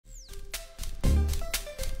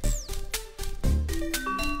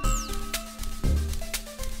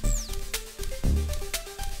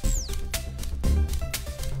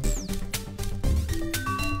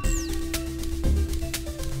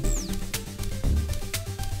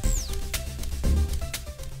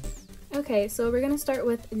Okay, so we're going to start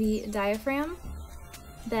with the diaphragm,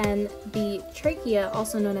 then the trachea,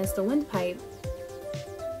 also known as the windpipe,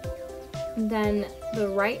 then the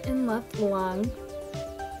right and left lung,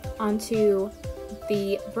 onto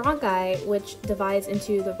the bronchi, which divides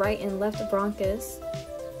into the right and left bronchus,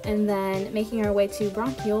 and then making our way to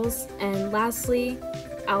bronchioles, and lastly,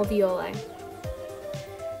 alveoli.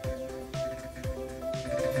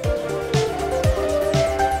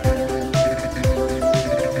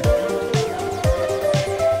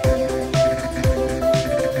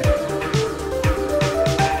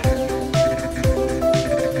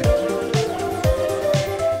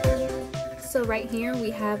 So right here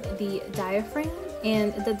we have the diaphragm,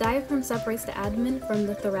 and the diaphragm separates the abdomen from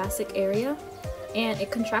the thoracic area, and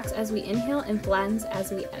it contracts as we inhale and flattens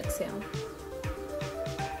as we exhale.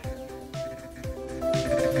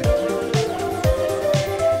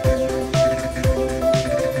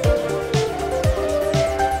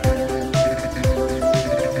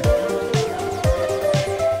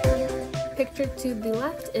 Pictured to the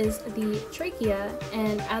left is the trachea,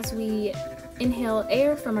 and as we inhale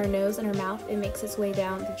air from our nose and our mouth, it makes its way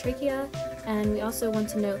down the trachea, and we also want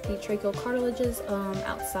to note the tracheal cartilages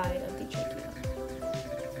outside of the trachea.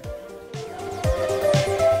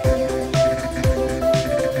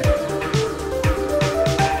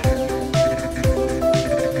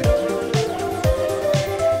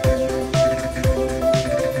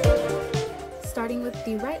 Starting with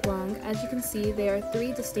the right lung, as you can see, there are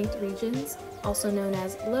three distinct regions, also known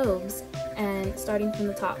as lobes, and starting from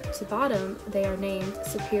the top to bottom, they are named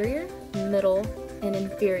superior, middle, and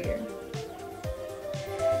inferior.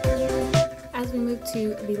 As we move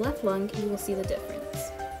to the left lung, you will see the difference.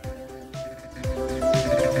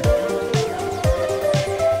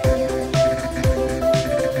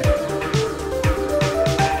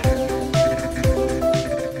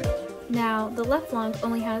 Now, the left lung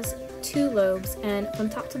only has two lobes, and from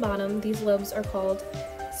top to bottom, these lobes are called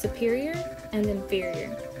superior and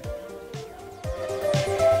inferior.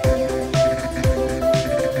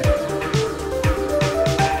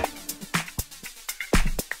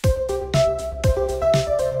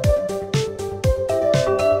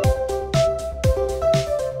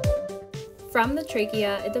 From the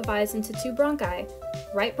trachea, it divides into two bronchi,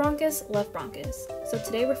 right bronchus, left bronchus. So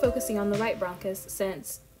today we're focusing on the right bronchus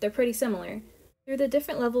since they're pretty similar. Through the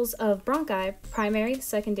different levels of bronchi, primary,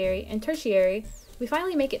 secondary, and tertiary, we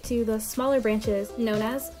finally make it to the smaller branches known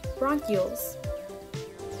as bronchioles.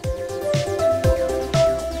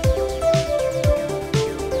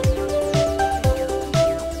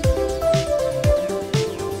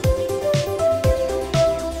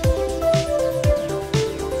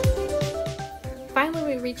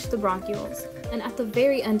 Finally, we reach the bronchioles, and at the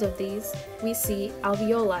very end of these, we see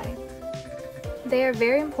alveoli. They are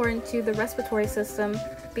very important to the respiratory system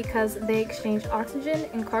because they exchange oxygen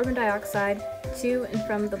and carbon dioxide to and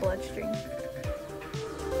from the bloodstream.